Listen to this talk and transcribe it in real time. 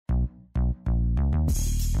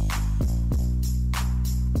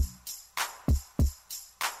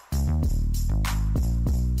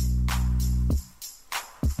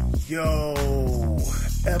Yo,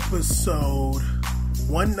 episode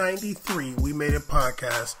 193, We Made It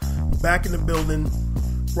podcast. Back in the building,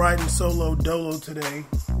 riding solo dolo today,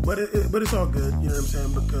 but it's all good. You know what I'm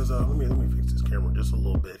saying? Because let me fix this camera just a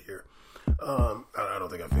little bit here. I don't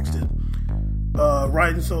think I fixed it.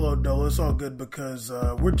 Riding solo dolo, it's all good because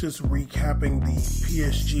we're just recapping the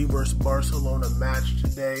PSG versus Barcelona match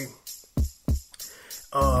today.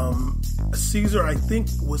 Caesar, I think,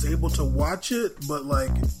 was able to watch it, but we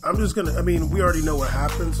already know what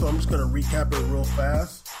happened, so I'm just gonna recap it real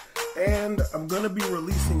fast. And I'm gonna be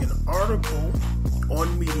releasing an article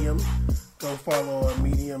on Medium. Go follow on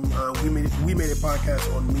Medium. We made a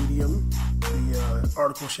podcast on Medium, the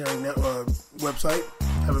article sharing website.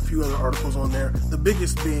 Have a few other articles on there. The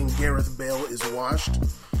biggest being Gareth Bale is washed.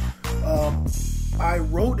 I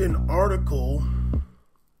wrote an article.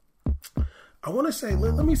 I want to say,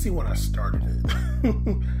 let me see when I started it.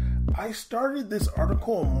 I started this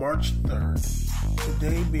article on March 3rd,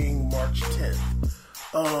 today being March 10th.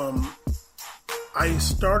 I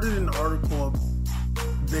started an article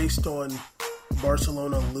based on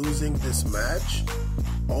Barcelona losing this match.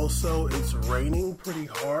 Also, it's raining pretty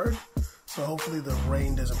hard, so hopefully the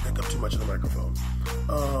rain doesn't pick up too much of the microphone.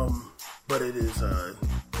 But it is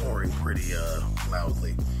pouring pretty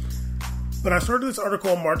loudly. But I started this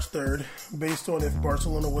article on March 3rd based on if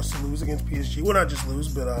Barcelona was to lose against PSG. Well, not just lose,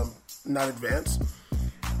 but not advance.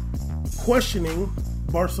 Questioning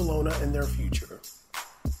Barcelona and their future.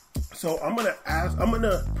 So I'm going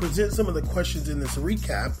to present some of the questions in this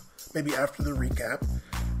recap, maybe after the recap.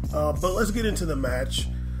 But let's get into the match.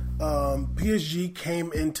 PSG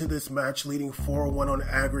came into this match leading 4-1 on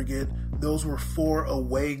aggregate. Those were 4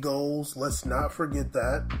 away goals. Let's not forget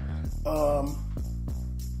that.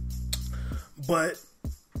 But,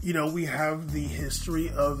 you know, we have the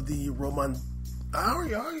history of the I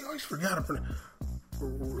always forgot to pronounce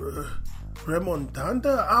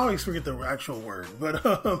Remontada? I always forget the actual word. But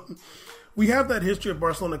we have that history of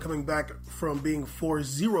Barcelona coming back from being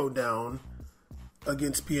 4-0 down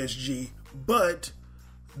against PSG. But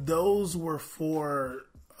those were 4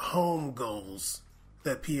 home goals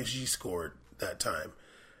that PSG scored that time.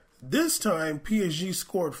 This time, PSG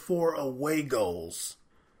scored 4 away goals.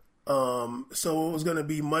 So it was going to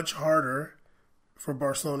be much harder for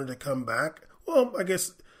Barcelona to come back. Well, I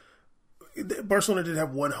guess Barcelona did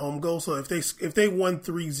have 1 home goal, so if they won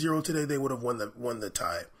 3-0 today, they would have won the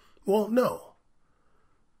tie. Well, no.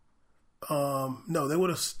 No, they would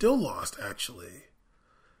have still lost, actually,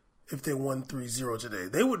 if they won 3-0 today.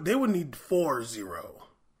 They would need 4-0,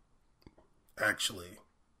 actually.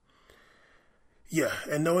 Yeah,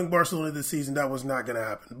 and knowing Barcelona this season, that was not going to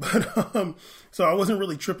happen. But so I wasn't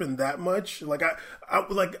really tripping that much.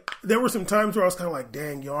 There were some times where I was kind of like,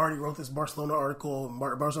 "Dang, you already wrote this Barcelona article."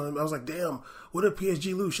 Barcelona, I was like, "Damn, what if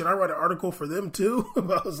PSG lose? Should I write an article for them too?"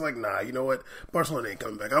 But I was like, "Nah, you know what? Barcelona ain't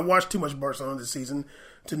coming back." I watched too much Barcelona this season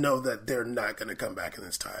to know that they're not going to come back in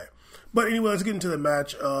this tie. But anyway, let's get into the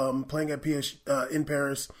match. Playing at PSG in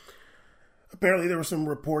Paris. Apparently, there were some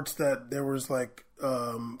reports that there was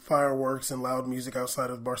fireworks and loud music outside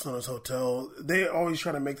of Barcelona's hotel. They always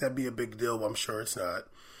try to make that be a big deal, but I'm sure it's not.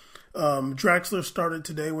 Draxler started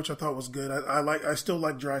today, which I thought was good. I still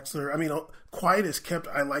like Draxler. I mean, quiet as kept,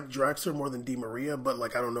 I like Draxler more than Di Maria, but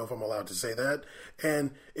I don't know if I'm allowed to say that.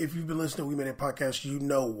 And if you've been listening to We Made a Podcast, you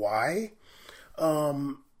know why.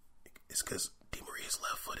 It's because Di Maria's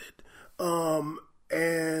left-footed.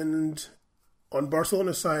 And on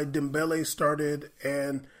Barcelona's side, Dembele started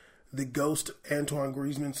and the ghost Antoine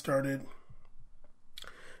Griezmann started,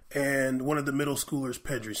 and one of the middle schoolers,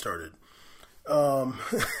 Pedri, started.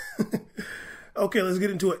 Okay, let's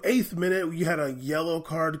get into it. 8th minute, you had a yellow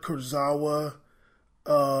card, Kurzawa.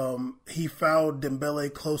 He fouled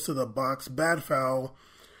Dembele close to the box. Bad foul.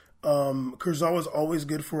 Kurzawa's always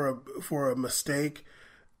good for a mistake.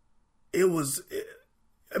 It was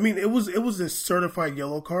a certified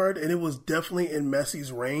yellow card, and it was definitely in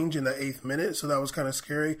Messi's range in the 8th minute, so that was kind of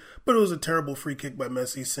scary. But it was a terrible free kick by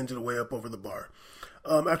Messi, sent it way up over the bar.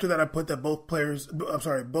 After that, I put that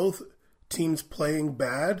both teams playing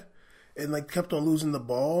bad and kept on losing the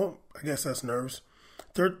ball. I guess that's nerves.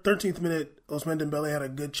 13th minute, Ousmane Dembele had a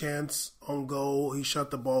good chance on goal. He shot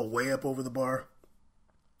the ball way up over the bar.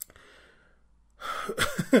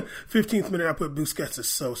 15th minute, I put Busquets is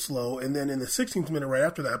so slow. And then in the 16th minute, right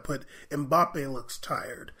after that, I put Mbappe looks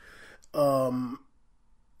tired.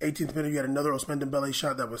 18th minute, you had another Ousmane Dembele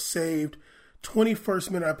shot that was saved. 21st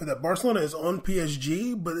minute, I put that Barcelona is on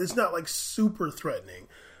PSG, but it's not super threatening.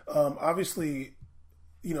 Obviously,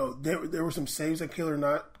 you know, there were some saves that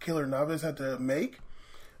Keylor Navas had to make.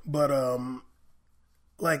 But,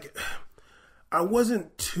 I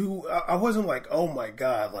wasn't like, oh my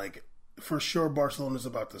God, like for sure Barcelona's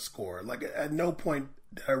about to score. Like at no point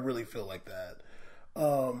did I really feel like that.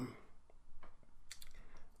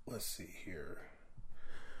 Let's see here.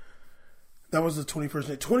 That was the 21st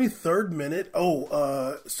minute. 23rd minute.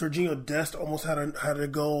 Serginho Dest almost had a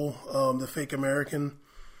goal. The fake American.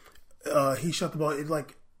 He shot the ball.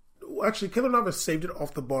 Actually, Keylor Navas saved it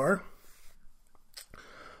off the bar.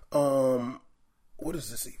 What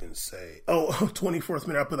does this even say? 24th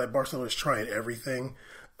minute. I put that Barcelona's trying everything.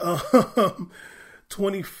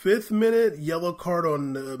 25th minute, yellow card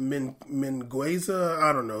on Mingueza.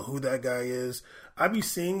 I don't know who that guy is. I be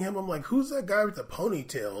seeing him. I'm like, who's that guy with the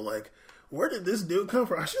ponytail? Like, where did this dude come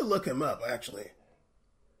from? I should look him up, actually.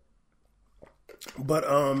 But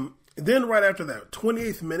then right after that,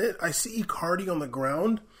 28th minute, I see Icardi on the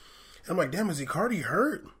ground. I'm like, damn, is Icardi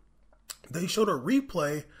hurt? They showed a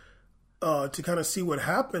replay to kind of see what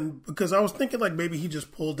happened, because I was thinking like maybe he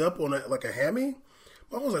just pulled up on a hammy.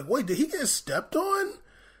 I was like, wait, did he get stepped on?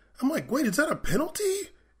 I'm like, wait, is that a penalty?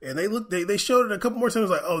 And they showed it a couple more times,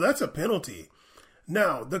 like, oh, that's a penalty.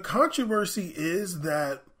 Now, the controversy is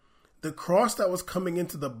that the cross that was coming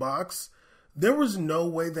into the box, there was no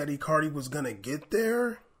way that Icardi was going to get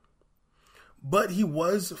there, but he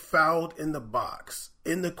was fouled in the box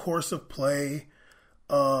in the course of play.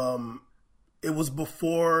 It was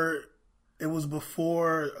before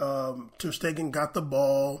Ter Stegen got the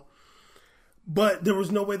ball. But there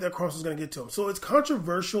was no way that cross was going to get to him. So it's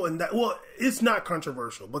controversial, and it's not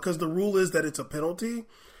controversial because the rule is that it's a penalty.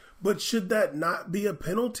 But should that not be a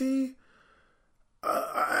penalty?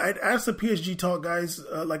 I'd asked the PSG Talk guys,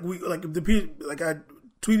 I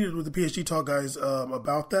tweeted with the PSG Talk guys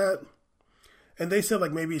about that, and they said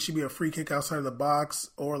like maybe it should be a free kick outside of the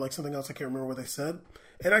box or like something else. I can't remember what they said,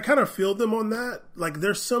 and I kind of feel them on that. Like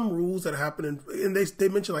there's some rules that happen, and they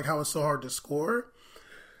mentioned like how it's so hard to score.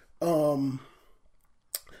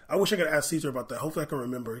 I wish I could ask Caesar about that. Hopefully I can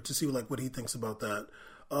remember to see like what he thinks about that.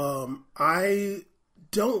 I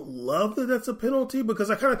don't love that that's a penalty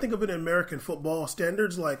because I kind of think of it in American football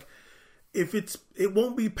standards. Like if it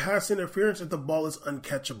won't be pass interference if the ball is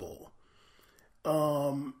uncatchable.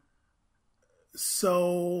 But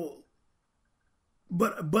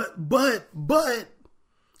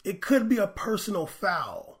it could be a personal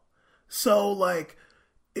foul. So like,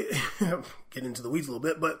 get into the weeds a little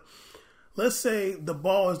bit, but let's say the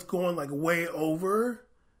ball is going like way over,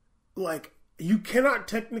 like you cannot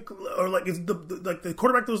technically, or like it's the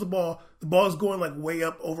quarterback throws the ball is going like way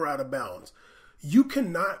up over out of bounds. You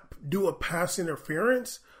cannot do a pass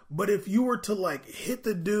interference, but if you were to like hit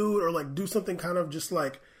the dude or like do something kind of just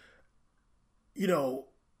like, you know,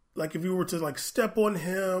 like if you were to like step on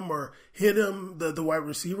him or hit him, the wide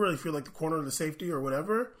receiver, if you're like the corner of the safety or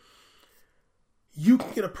whatever, you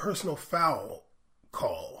can get a personal foul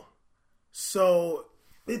call. So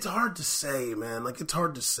it's hard to say, man. Like it's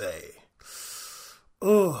hard to say.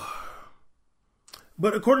 Ugh.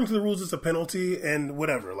 But according to the rules, it's a penalty and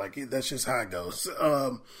whatever. Like that's just how it goes.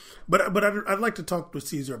 But I'd like to talk with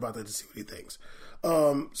Caesar about that to see what he thinks.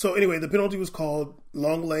 So anyway, the penalty was called.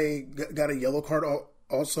 Longley got a yellow card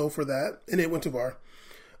also for that, and it went to VAR.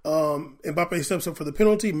 Mbappe steps up for the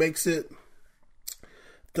penalty, makes it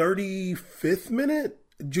 35th minute.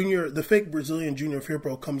 The fake Brazilian Junior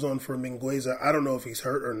Firpo comes on for Mingueza. I don't know if he's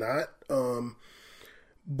hurt or not,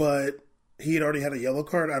 but he had already had a yellow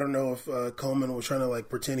card. I don't know if Coleman was trying to like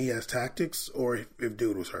pretend he has tactics or if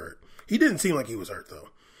dude was hurt. He didn't seem like he was hurt though.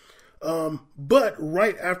 But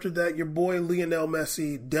right after that, your boy Lionel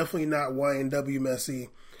Messi, definitely not YNW Messi,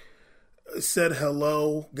 said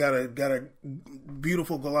hello, got a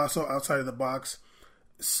beautiful golazo outside of the box.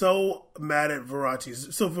 So mad at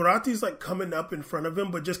Verratti. So Verratti's like coming up in front of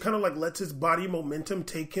him, but just kind of like lets his body momentum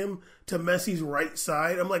take him to Messi's right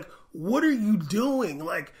side. I'm like, what are you doing?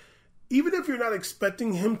 Like, even if you're not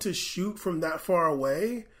expecting him to shoot from that far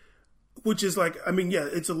away, which is like, I mean, yeah,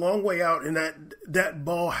 it's a long way out, and that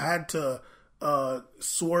ball had to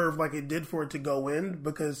swerve like it did for it to go in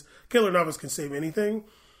because Keylor Navas can save anything.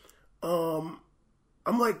 I'm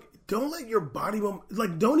like, don't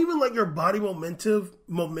even let your body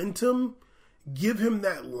momentum give him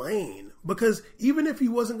that lane, because even if he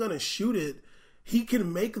wasn't going to shoot it, he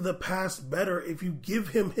can make the pass better if you give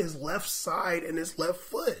him his left side and his left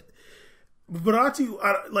foot. Verratti,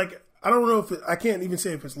 I don't know I can't even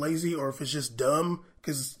say if it's lazy or if it's just dumb,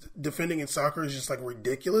 because defending in soccer is just like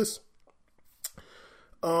ridiculous.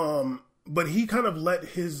 But he kind of let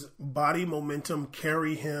his body momentum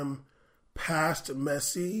carry him past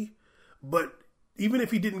Messi. But even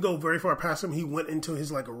if he didn't go very far past him, he went into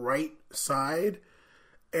his like right side.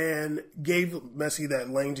 and gave Messi that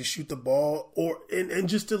lane to shoot the ball and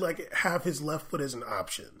just to like have his left foot as an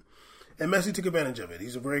option. And Messi took advantage of it.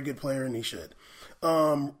 He's a very good player and he should.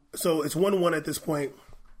 So it's 1-1 at this point.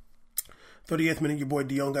 38th minute, your boy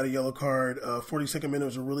Dion got a yellow card. 42nd minute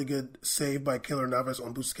was a really good save by Keylor Navas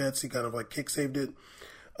on Busquets. He kind of like kick saved it.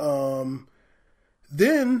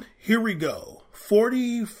 Then here we go.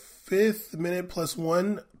 45th minute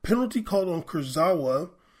 +1 penalty called on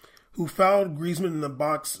Kurzawa, who fouled Griezmann in the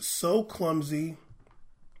box so clumsy,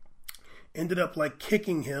 ended up like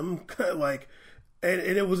kicking him, like, and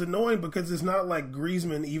it was annoying because it's not like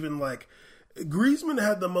Griezmann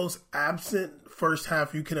had the most absent first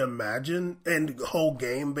half you can imagine, and whole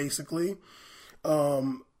game basically.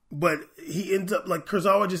 But he ends up like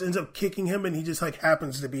Kurzawa just ends up kicking him, and he just like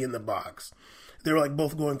happens to be in the box. They were like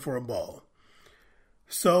both going for a ball.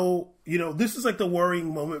 So, this is like the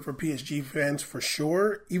worrying moment for PSG fans for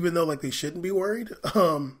sure, even though like they shouldn't be worried.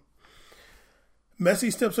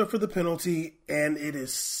 Messi steps up for the penalty and it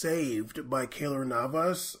is saved by Keylor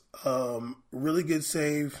Navas. Really good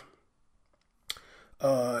save.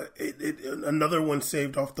 Another one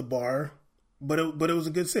saved off the bar, but it was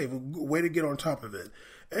a good save. A way to get on top of it.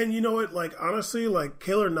 And you know what? Like, honestly, like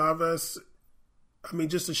Keylor Navas, I mean,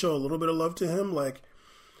 just to show a little bit of love to him, like,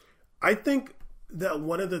 I think that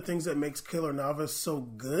one of the things that makes Keylor Navas so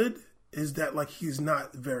good is that, like, he's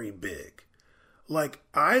not very big. Like,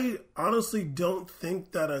 I honestly don't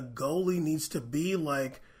think that a goalie needs to be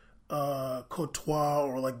like Courtois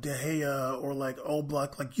or like De Gea or like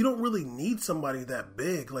Oblak. Like, you don't really need somebody that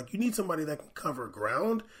big. Like, you need somebody that can cover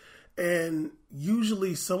ground. And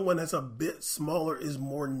usually someone that's a bit smaller is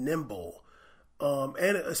more nimble.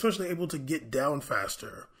 And especially able to get down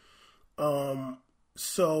faster.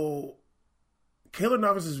 So Keylor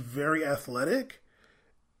Navas is very athletic,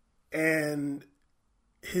 and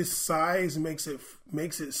his size makes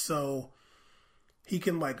it so he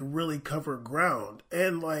can like really cover ground.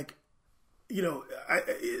 And like, I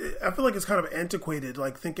feel like it's kind of antiquated,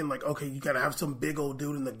 like thinking like, okay, you got to have some big old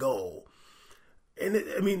dude in the goal. And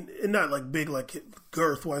and not like big, like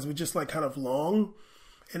girth wise, but just like kind of long.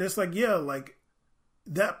 And it's like, yeah, like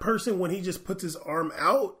that person, when he just puts his arm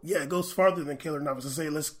out, yeah, it goes farther than Keylor Navas. To say,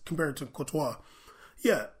 let's compare it to Courtois.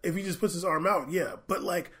 Yeah, if he just puts his arm out, yeah. But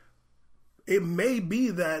like, it may be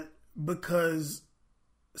that because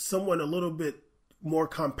someone a little bit more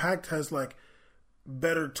compact has like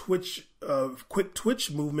better quick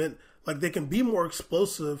twitch movement, like they can be more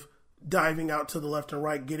explosive, diving out to the left and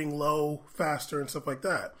right, getting low faster and stuff like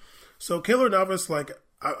that. So Keylor Navas, like,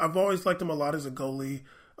 I've always liked him a lot as a goalie.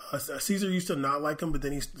 Caesar used to not like him, but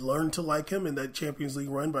then he learned to like him in that Champions League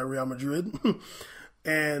run by Real Madrid.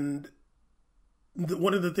 And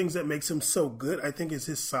one of the things that makes him so good, I think, is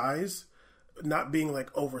his size, not being like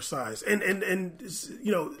oversized. And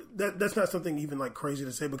that's not something even like crazy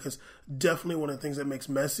to say, because definitely one of the things that makes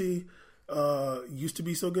Messi used to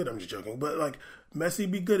be so good. I'm just joking, but like Messi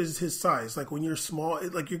be good is his size. Like when you're small,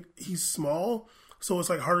 he's small, so it's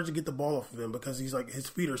like harder to get the ball off of him because he's like, his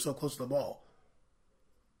feet are so close to the ball.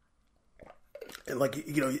 And like,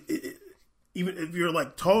 even if you're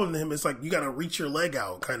like taller than him, it's like you got to reach your leg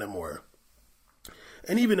out kind of more.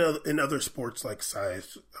 And even in other sports, like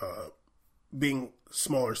size, being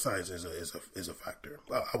smaller size is a factor.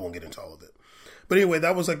 I won't get into all of it. But anyway,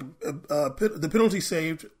 that was like the penalty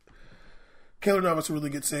saved. Keylor Navas, a really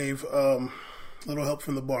good save. Little help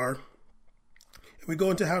from the bar. And we go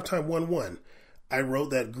into halftime 1-1. I wrote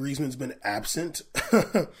that Griezmann's been absent.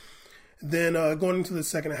 Then going into the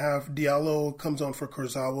second half, Diallo comes on for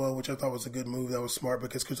Kurzawa, which I thought was a good move. That was smart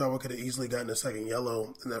because Kurzawa could have easily gotten a second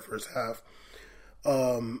yellow in that first half.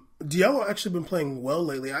 Diallo actually been playing well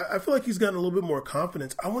lately. I feel like he's gotten a little bit more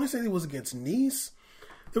confidence. I want to say it was against Nice.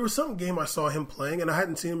 There was some game I saw him playing, and I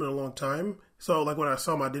hadn't seen him in a long time. So like when I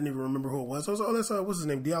saw him, I didn't even remember who it was. I was like, oh, that's what's his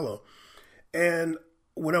name, Diallo. And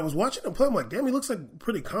when I was watching him play, I'm like, damn, he looks like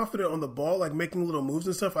pretty confident on the ball, like making little moves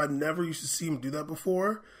and stuff. I never used to see him do that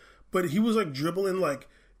before. But he was like dribbling, like,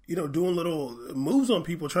 doing little moves on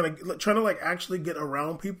people, trying to like actually get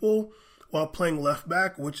around people while playing left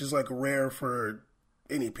back, which is like rare for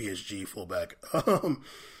any PSG fullback.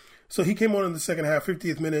 So he came on in the second half,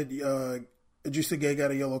 50th minute. Idrissa Gueye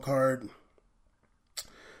got a yellow card.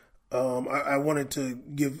 I wanted to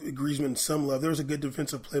give Griezmann some love. There was a good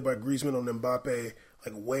defensive play by Griezmann on Mbappe,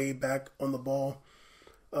 like way back on the ball.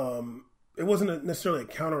 It wasn't necessarily a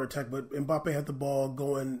counterattack, but Mbappe had the ball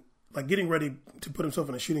going, like getting ready to put himself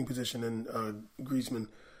in a shooting position, and Griezmann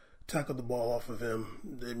tackled the ball off of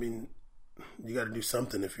him. I mean, you got to do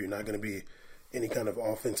something if you're not going to be any kind of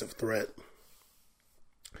offensive threat.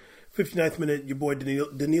 59th minute, your boy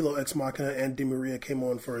Danilo Ex Machina and Di Maria came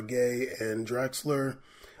on for a Gay and Draxler.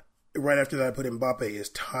 Right after that, I put Mbappe is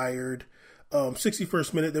tired.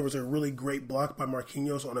 61st minute, there was a really great block by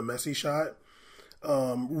Marquinhos on a Messi shot.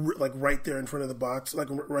 Like right there in front of the box, like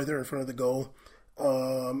right there in front of the goal.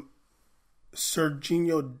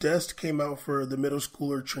 Serginho Dest came out for the middle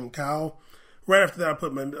schooler Trincao. Right after that,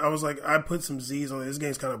 I put some Z's on it. This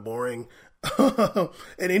game's kind of boring. And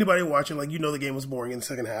anybody watching, like, you know, the game was boring in the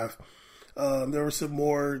second half. There were some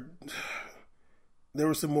more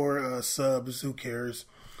subs. Who cares?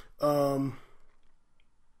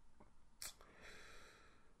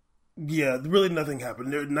 Yeah, really nothing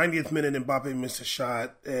happened. 90th minute, Mbappe missed a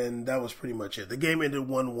shot, and that was pretty much it. The game ended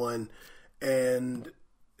 1-1, and,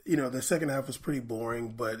 you know, the second half was pretty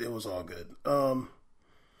boring, but it was all good.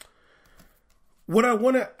 What I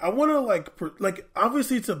want to like,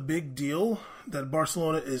 obviously it's a big deal that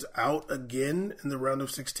Barcelona is out again in the round of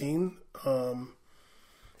 16, and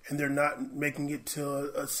they're not making it to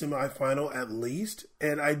a semifinal at least.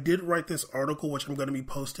 And I did write this article, which I'm going to be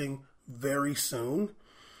posting very soon.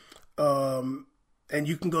 And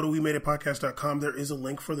you can go to WeMadeItPodcast.com. There is a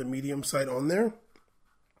link for the Medium site on there.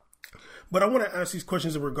 But I want to ask these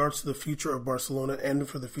questions in regards to the future of Barcelona and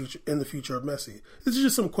for the future of Messi. This is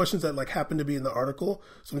just some questions that like happen to be in the article,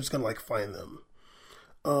 so I'm just gonna like find them.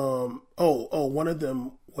 One of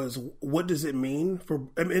them was, what does it mean for?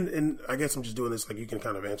 And I guess I'm just doing this like you can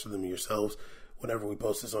kind of answer them yourselves. Whenever we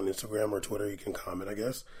post this on Instagram or Twitter, you can comment, I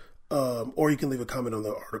guess, or you can leave a comment on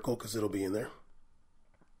the article because it'll be in there.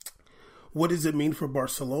 What does it mean for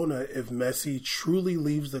Barcelona if Messi truly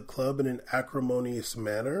leaves the club in an acrimonious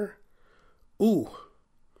manner? Ooh,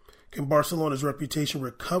 can Barcelona's reputation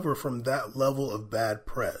recover from that level of bad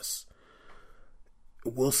press?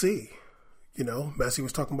 We'll see. You know, Messi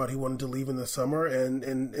was talking about he wanted to leave in the summer,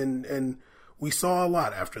 and we saw a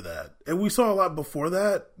lot after that. And we saw a lot before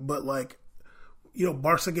that, but like, you know,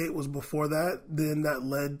 Barçagate was before that. Then that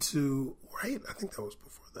led to, right? I think that was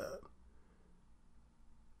before that.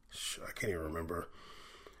 I can't even remember.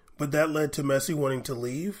 But that led to Messi wanting to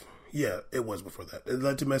leave. Yeah, it was before that. It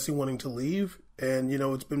led to Messi wanting to leave, and, you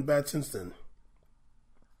know, it's been bad since then.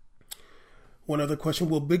 One other question.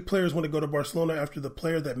 Will big players want to go to Barcelona after the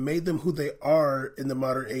player that made them who they are in the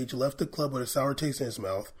modern age left the club with a sour taste in his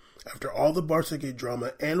mouth after all the Barçagate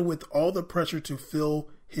drama and with all the pressure to fill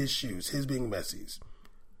his shoes, his being Messi's?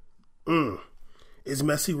 Is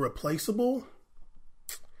Messi replaceable?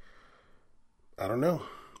 I don't know.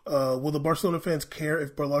 Will the Barcelona fans care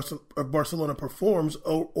if Barcelona performs,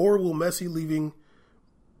 or will Messi leaving?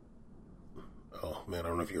 Oh man, I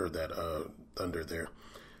don't know if you heard that thunder there.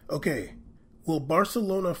 Okay, will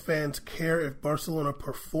Barcelona fans care if Barcelona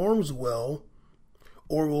performs well,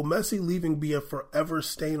 or will Messi leaving be a forever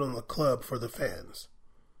stain on the club for the fans?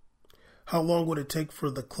 How long would it take for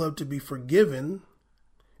the club to be forgiven,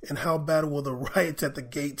 and how bad will the riots at the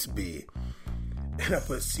gates be? And I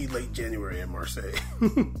put see late January in Marseille.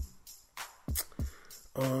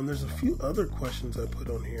 There's a few other questions I put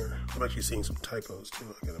on here. I'm actually seeing some typos too.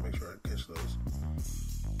 I gotta make sure I catch those.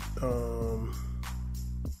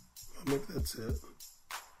 Maybe that's it.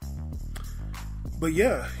 But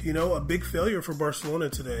yeah, you know, a big failure for Barcelona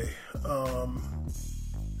today.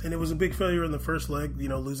 And it was a big failure in the first leg, you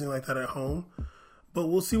know, losing like that at home. But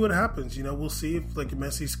we'll see what happens. You know, we'll see if like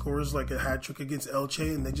Messi scores like a hat trick against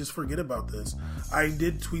Elche and they just forget about this. I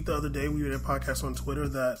did tweet the other day, we did a podcast on Twitter,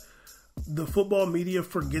 that the football media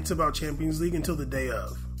forgets about Champions League until the day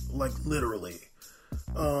of. Like literally.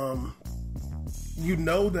 You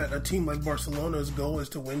know that a team like Barcelona's goal is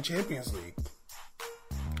to win Champions League.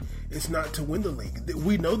 It's not to win the league.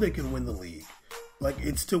 We know they can win the league. Like,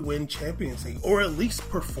 it's to win Champions League, or at least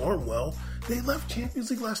perform well. They left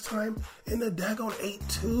Champions League last time in a daggone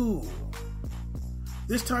 8-2.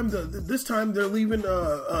 This time they're leaving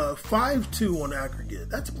 5-2 on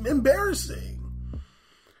aggregate. That's embarrassing.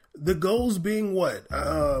 The goals being what?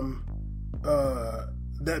 That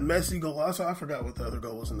Messi goal. Also, I forgot what the other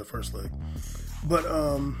goal was in the first leg. But,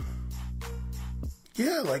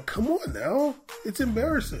 yeah, like, come on now. It's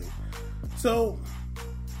embarrassing. So,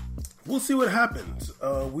 we'll see what happens.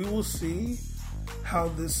 We will see how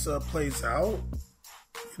this plays out.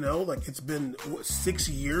 You know, like it's been 6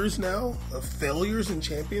 years now of failures in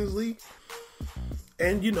Champions League.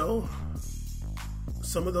 And, you know,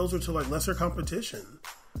 some of those are to like lesser competition.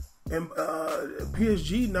 And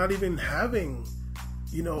PSG not even having,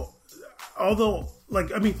 you know, although,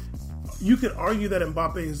 like, I mean, you could argue that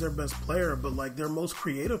Mbappe is their best player, but like their most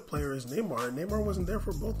creative player is Neymar. And Neymar wasn't there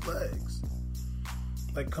for both legs.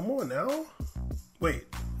 Like, come on now. Wait,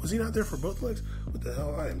 Was he not there for both legs? What the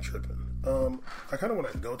hell? I am tripping. I kind of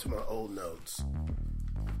want to go to my old notes.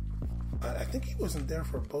 I think he wasn't there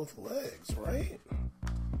for both legs, right?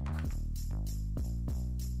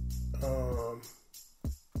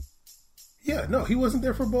 Yeah, no, he wasn't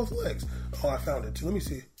there for both legs. Oh, I found it too. Let me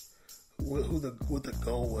see what the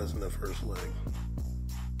goal was in the first leg.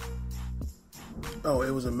 Oh,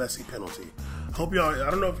 it was a Messi penalty. Hope y'all. I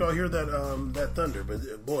don't know if y'all hear that that thunder,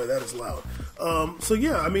 but boy, that is loud. So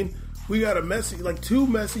yeah, I mean, we got a Messi, like 2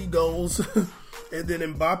 Messi goals, and then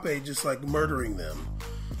Mbappe just like murdering them.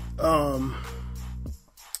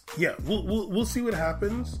 Yeah, we'll see what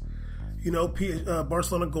happens. You know,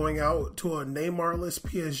 Barcelona going out to a Neymarless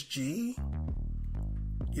PSG.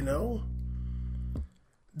 You know,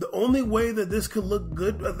 the only way that this could look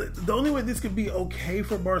good, the only way this could be okay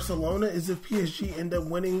for Barcelona is if PSG end up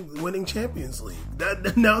winning Champions League.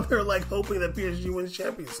 That now they're like hoping that PSG wins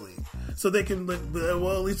Champions League, so they can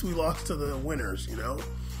well, at least we lost to the winners, you know.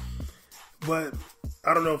 But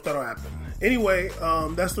I don't know if that'll happen. Anyway,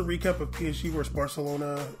 that's the recap of PSG versus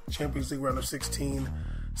Barcelona Champions League round of 16,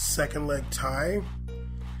 second leg tie.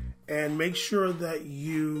 And make sure that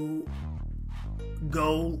you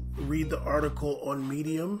go read the article on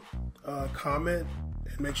Medium, comment,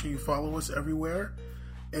 and make sure you follow us everywhere.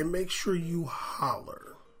 And make sure you holler.